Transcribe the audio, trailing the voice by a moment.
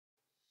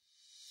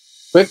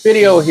Quick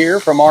video here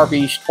from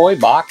RV's Toy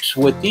Box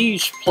with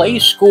these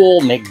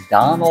Playskool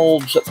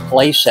McDonald's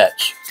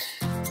playsets.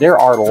 There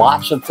are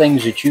lots of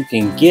things that you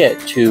can get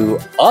to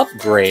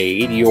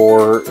upgrade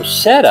your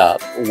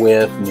setup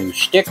with new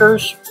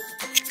stickers,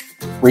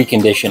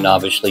 reconditioned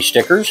obviously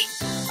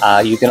stickers.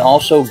 You can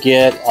also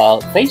get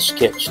face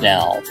kits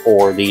now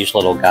for these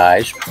little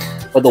guys.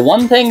 But the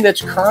one thing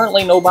that's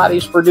currently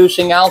nobody's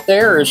producing out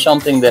there is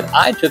something that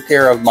I took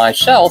care of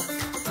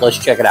myself. Let's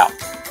check it out.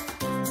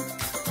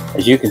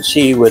 As you can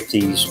see with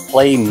these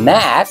play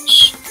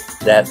mats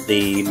that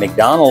the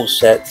McDonald's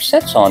set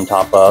sits on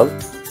top of,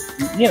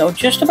 you know,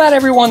 just about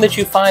everyone that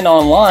you find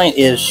online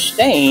is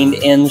stained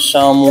in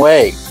some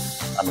way.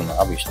 I mean,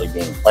 obviously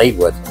being played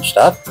with and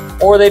stuff,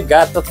 or they've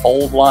got the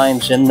fold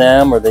lines in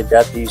them, or they've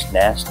got these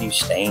nasty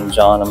stains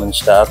on them and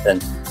stuff.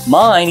 And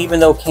mine, even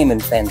though it came in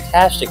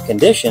fantastic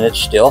condition, it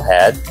still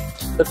had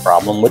the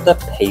problem with the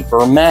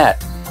paper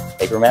mat.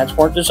 Paper mats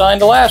weren't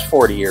designed to last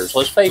 40 years,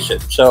 let's face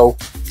it. So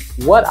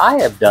what I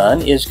have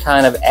done is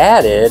kind of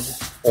added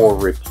or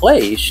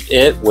replaced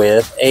it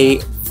with a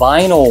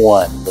vinyl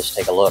one. Let's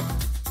take a look.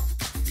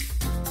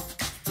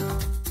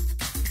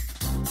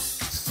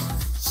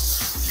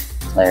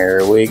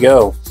 There we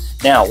go.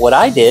 Now, what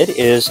I did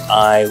is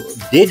I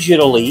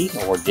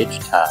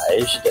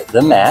digitized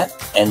the mat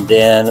and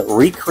then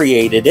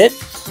recreated it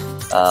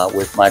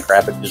with my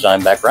graphic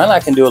design background.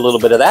 I can do a little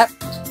bit of that.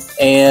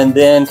 And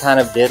then kind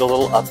of did a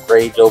little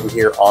upgrades over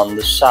here on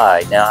the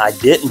side. Now, I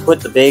didn't put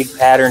the big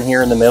pattern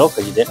here in the middle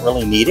because you didn't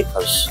really need it,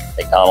 because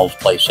McDonald's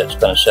playset's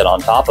going to sit on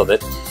top of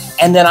it.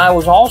 And then I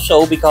was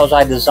also, because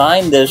I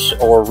designed this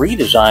or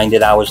redesigned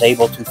it, I was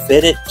able to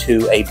fit it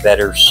to a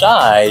better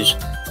size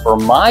for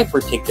my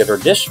particular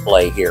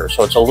display here.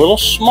 So it's a little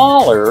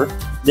smaller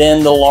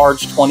than the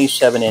large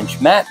 27-inch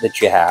mat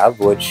that you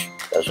have, which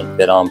doesn't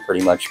fit on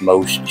pretty much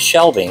most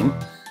shelving.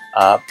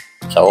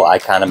 So I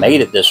kind of made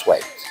it this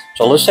way.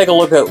 So let's take a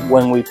look at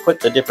when we put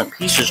the different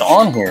pieces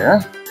on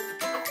here.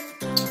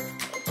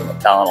 The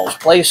McDonald's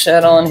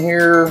playset on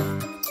here.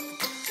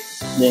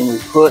 Then we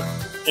put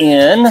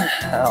in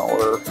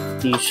our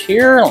piece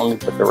here. Let me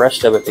put the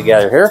rest of it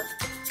together here.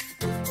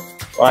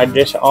 Slide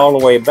this all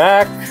the way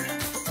back.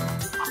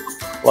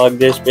 Plug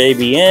this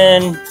baby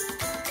in.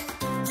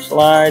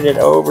 Slide it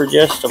over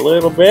just a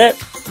little bit.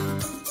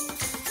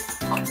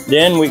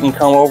 Then we can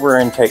come over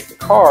and take the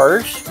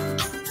cars.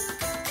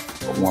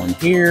 Put one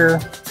here.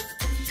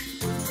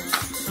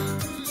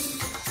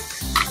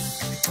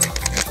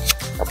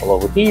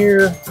 Over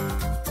here,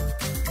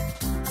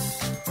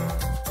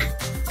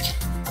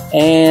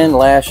 and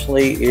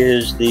lastly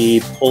is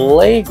the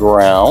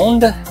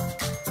playground, and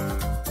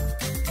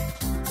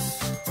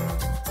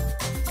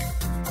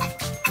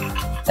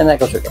that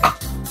goes right there.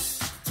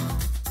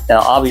 Now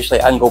obviously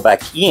I can go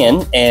back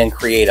in and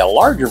create a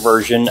larger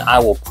version. I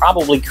will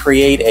probably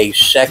create a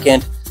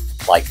second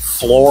like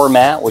floor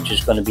mat, which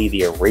is going to be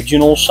the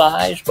original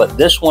size, but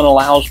this one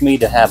allows me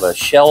to have a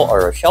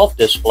shelf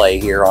display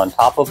here on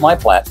top of my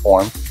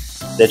platform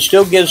that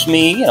still gives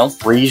me, you know,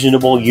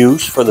 reasonable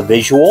use for the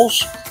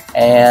visuals,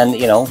 and,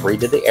 you know, read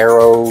to the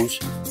arrows,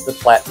 the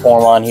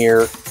platform on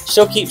here.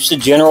 Still keeps the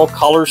general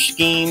color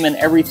scheme and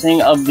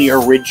everything of the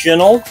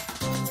original.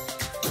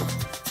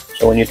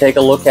 So when you take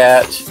a look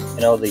at,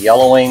 you know, the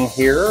yellowing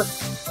here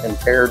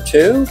compared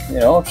to, you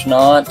know, it's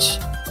not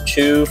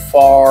too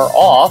far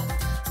off,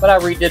 but I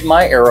redid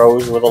my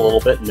arrows with a little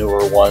bit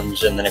newer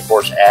ones, and then of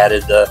course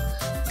added the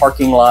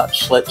parking lot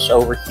slits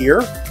over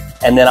here.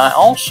 And then I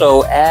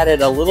also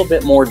added a little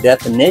bit more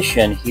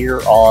definition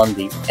here on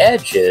the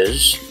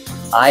edges.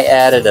 I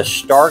added a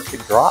stark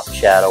drop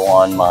shadow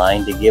on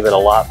mine to give it a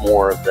lot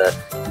more of the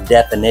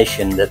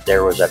definition that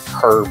there was a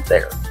curve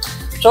there.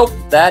 So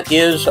that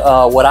is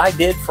what I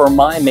did for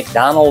my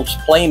McDonald's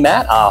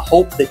playmat. I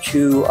hope that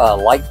you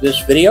like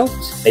this video.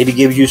 Maybe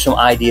gives you some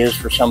ideas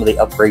for some of the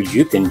upgrades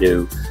you can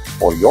do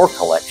for your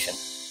collection.